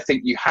service. I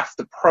think you have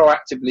to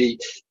proactively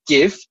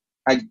give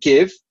and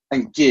give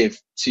and give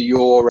to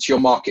your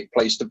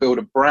marketplace, to build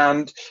a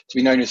brand, to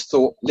be known as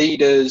thought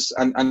leaders,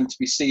 and to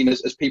be seen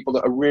as people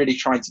that are really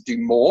trying to do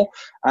more.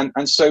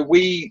 And so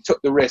we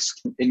took the risk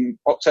in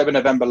October,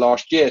 November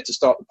last year to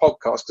start the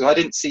podcast, because I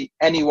didn't see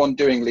anyone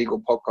doing legal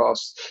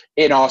podcasts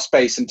in our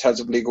space in terms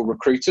of legal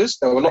recruiters.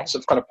 There were lots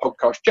of kind of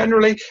podcasts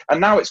generally,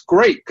 and now it's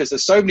great because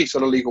there's so many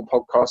sort of legal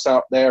podcasts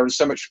out there and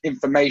so much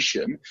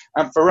information.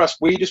 And for us,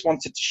 we just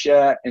wanted to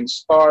share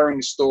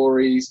inspiring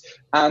stories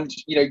and,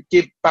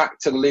 give back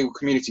to the legal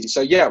community.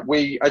 So yeah,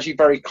 we, as you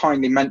very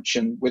kindly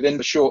mentioned, within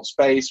the short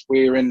space,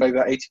 we're in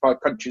over 85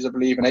 countries, I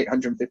believe, in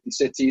 850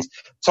 cities,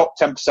 top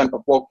 10%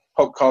 of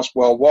podcasts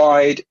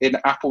worldwide, in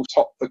Apple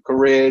top for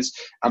careers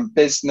and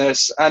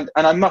business. And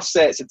I must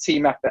say, it's a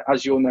team effort,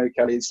 as you'll know,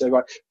 Kelly. So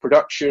like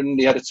production,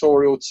 the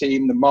editorial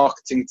team, the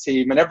marketing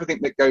team, and everything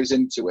that goes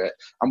into it.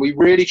 And we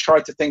really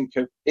try to think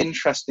of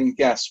interesting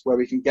guests where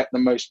we can get the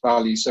most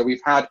value. So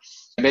we've had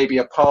maybe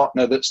a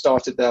partner that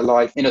started their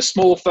life in a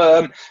small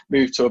firm,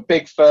 moved to a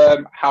big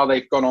firm, how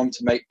they've gone on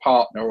to make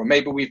partner. Or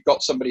maybe we've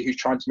got somebody who's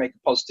trying to make a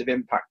positive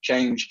impact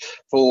change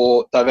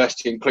for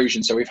diversity and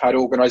inclusion. So we've had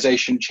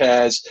organization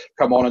chairs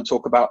come on and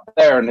talk about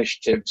their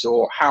initiatives,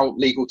 or how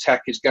legal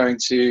tech is going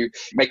to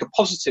make a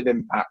positive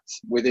impact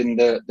within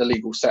the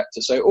legal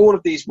sector. So all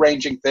of these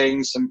ranging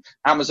things, some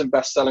Amazon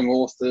best-selling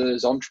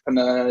authors,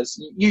 entrepreneurs,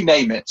 you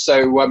name it.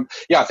 So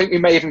I think we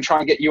may even try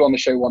and get you on the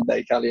show one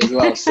day, Kelly, as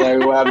well.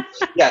 So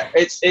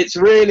it's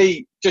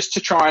really just to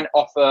try and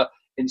offer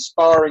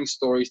inspiring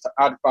stories to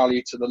add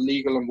value to the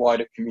legal and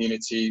wider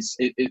communities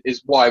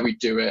is why we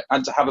do it,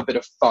 and to have a bit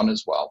of fun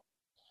as well.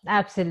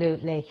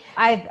 Absolutely.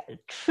 I've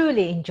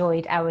truly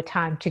enjoyed our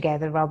time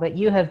together, Robert.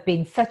 You have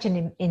been such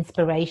an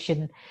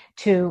inspiration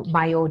to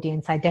my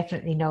audience. I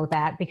definitely know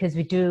that, because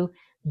we do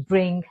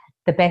bring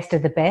the best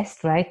of the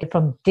best, right,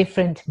 from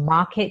different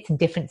markets and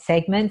different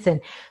segments.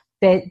 And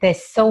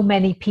there's so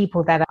many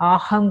people that are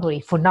hungry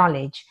for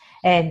knowledge.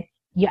 And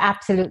you're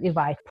absolutely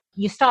right.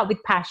 You start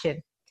with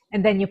passion,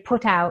 and then you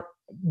put out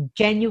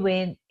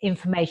genuine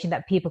information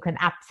that people can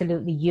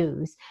absolutely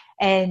use,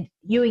 and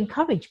you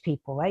encourage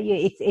people, right?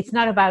 It's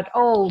not about,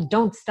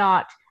 don't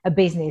start a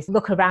business,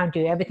 look around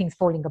you, everything's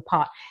falling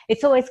apart.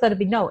 It's always got to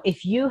be, no,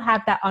 if you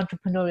have that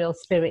entrepreneurial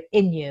spirit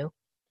in you,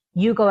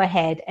 you go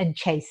ahead and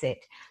chase it.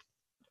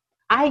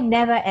 I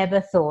never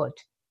ever thought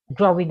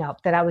growing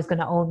up that I was going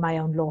to own my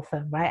own law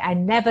firm, right? I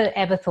never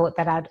ever thought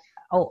that I'd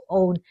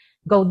own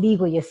Go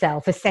Legal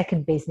Yourself, a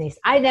second business.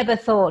 I never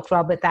thought,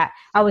 Robert, that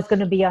I was going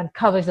to be on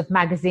covers of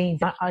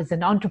magazines as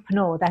an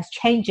entrepreneur that's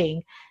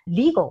changing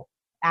legal,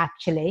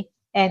 actually.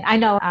 And I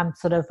know I'm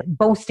sort of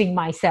boasting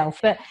myself,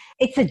 but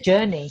it's a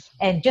journey.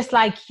 And just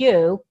like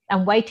you,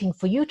 I'm waiting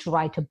for you to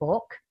write a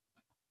book.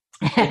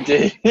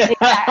 Indeed.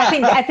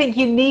 I think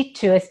you need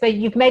to, especially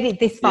you've made it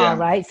this far,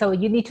 Yeah. right? So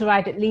you need to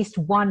write at least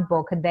one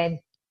book, and then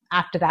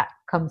after that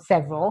come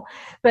several.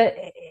 But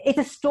it's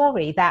a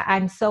story that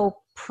I'm so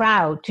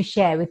proud to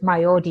share with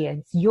my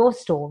audience, your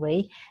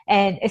story,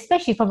 and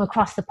especially from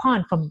across the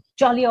pond, from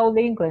jolly old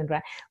England,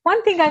 right?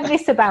 One thing I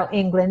miss about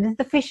England is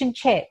the fish and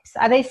chips.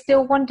 Are they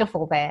still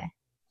wonderful there?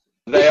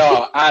 They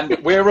are, and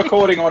we're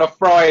recording on a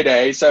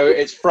Friday, so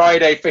it's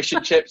Friday fish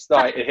and chips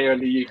night here in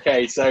the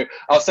UK. So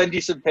I'll send you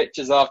some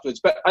pictures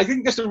afterwards. But I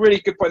think that's a really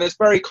good point. That's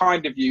very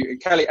kind of you.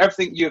 And Kelly,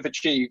 everything you have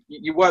achieved,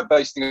 you weren't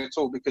boasting at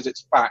all, because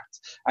it's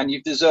fact, and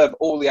you deserve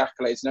all the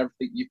accolades and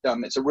everything you've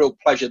done. It's a real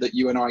pleasure that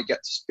you and I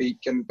get to speak,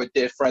 and we're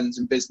dear friends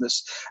in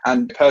business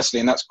and personally,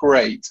 and that's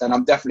great. And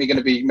I'm definitely going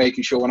to be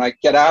making sure when I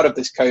get out of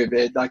this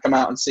COVID, I come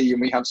out and see you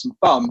and we have some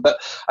fun. But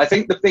I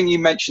think the thing you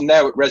mentioned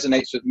there, what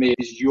resonates with me,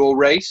 is your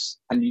race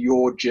and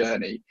your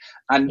journey.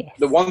 And Yes.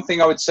 The one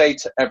thing I would say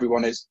to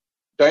everyone is,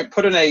 don't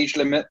put an age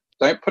limit,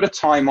 don't put a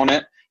time on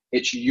it.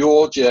 It's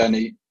your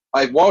journey.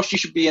 Whilst you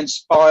should be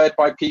inspired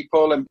by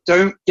people, and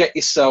don't get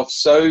yourself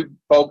so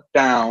bogged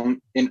down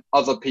in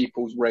other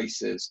people's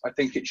races. I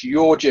think it's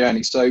your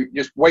journey. So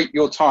just wait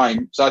your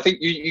time. So I think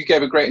you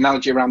gave a great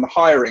analogy around the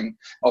hiring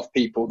of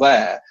people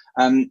there.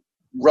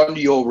 Run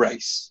your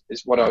race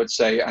is what I would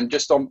say. And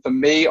just for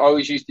me, I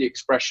always use the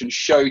expression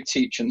show,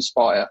 teach,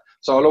 inspire.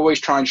 So I'll always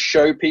try and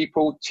show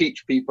people,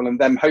 teach people, and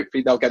then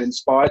hopefully they'll get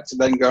inspired to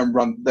then go and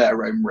run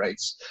their own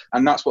race.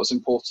 And that's what's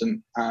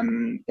important,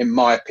 in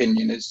my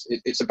opinion, is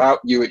it's about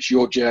you, it's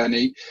your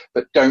journey,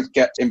 but don't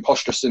get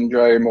imposter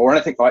syndrome or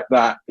anything like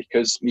that,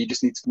 because you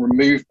just need to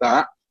remove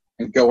that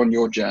and go on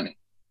your journey.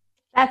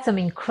 That's some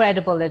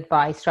incredible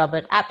advice,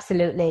 Robert.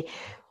 Absolutely.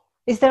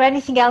 Is there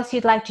anything else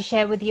you'd like to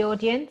share with the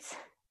audience?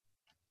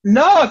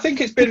 No, I think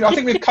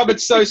we've covered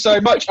so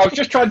much. I was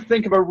just trying to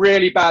think of a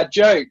really bad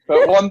joke,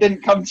 but one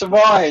didn't come to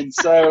mind.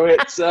 So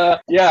it's,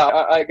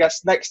 I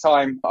guess next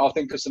time I'll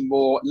think of some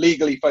more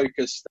legally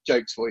focused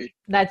jokes for you.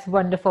 That's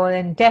wonderful.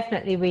 And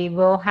definitely we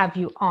will have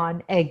you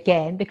on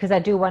again, because I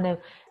do want to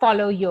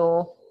follow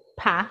your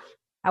path.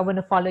 I want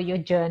to follow your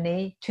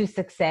journey to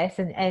success,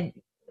 and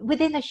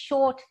within a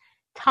short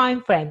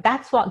time frame.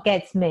 That's what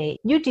gets me.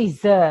 You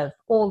deserve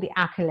all the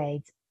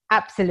accolades.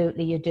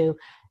 Absolutely, you do.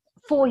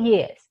 4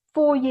 years.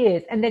 4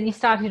 years, and then you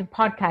started a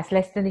podcast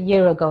less than a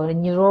year ago,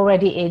 and you're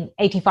already in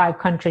 85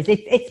 countries.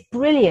 It's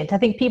brilliant. I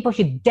think people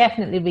should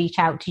definitely reach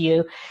out to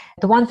you.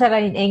 The ones that are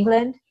in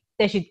England,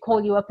 they should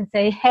call you up and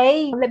say,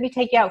 hey, let me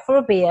take you out for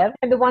a beer.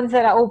 And the ones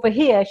that are over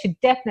here should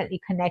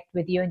definitely connect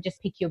with you and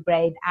just pick your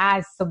brain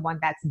as someone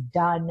that's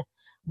done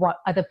what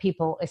other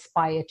people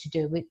aspire to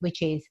do,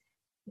 which is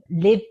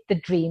live the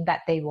dream that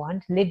they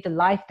want, live the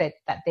life that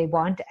they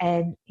want,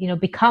 and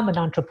become an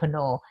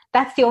entrepreneur.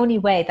 That's the only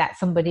way that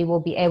somebody will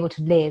be able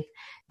to live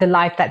the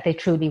life that they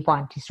truly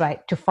want, is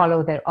right, to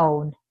follow their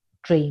own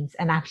dreams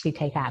and actually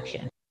take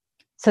action.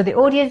 So the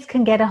audience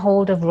can get a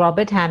hold of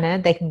Robert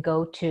Hanna. They can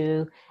go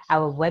to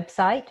our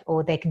website,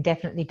 or they can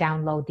definitely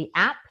download the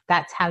app.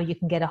 That's how you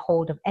can get a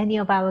hold of any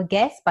of our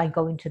guests, by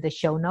going to the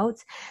show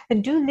notes.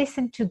 And do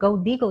listen to Go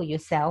Legal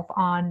Yourself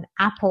on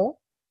Apple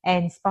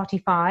and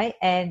Spotify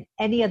and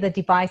any other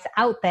device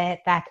out there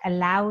that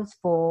allows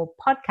for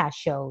podcast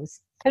shows.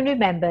 And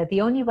remember,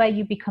 the only way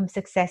you become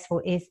successful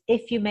is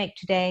if you make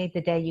today the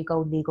day you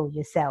go legal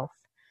yourself.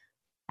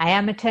 I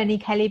am attorney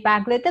Kelly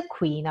Bagler, the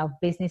Queen of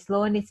Business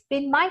Law, and it's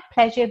been my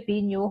pleasure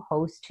being your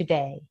host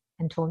today.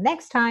 Until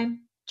next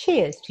time,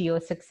 cheers to your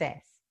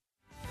success.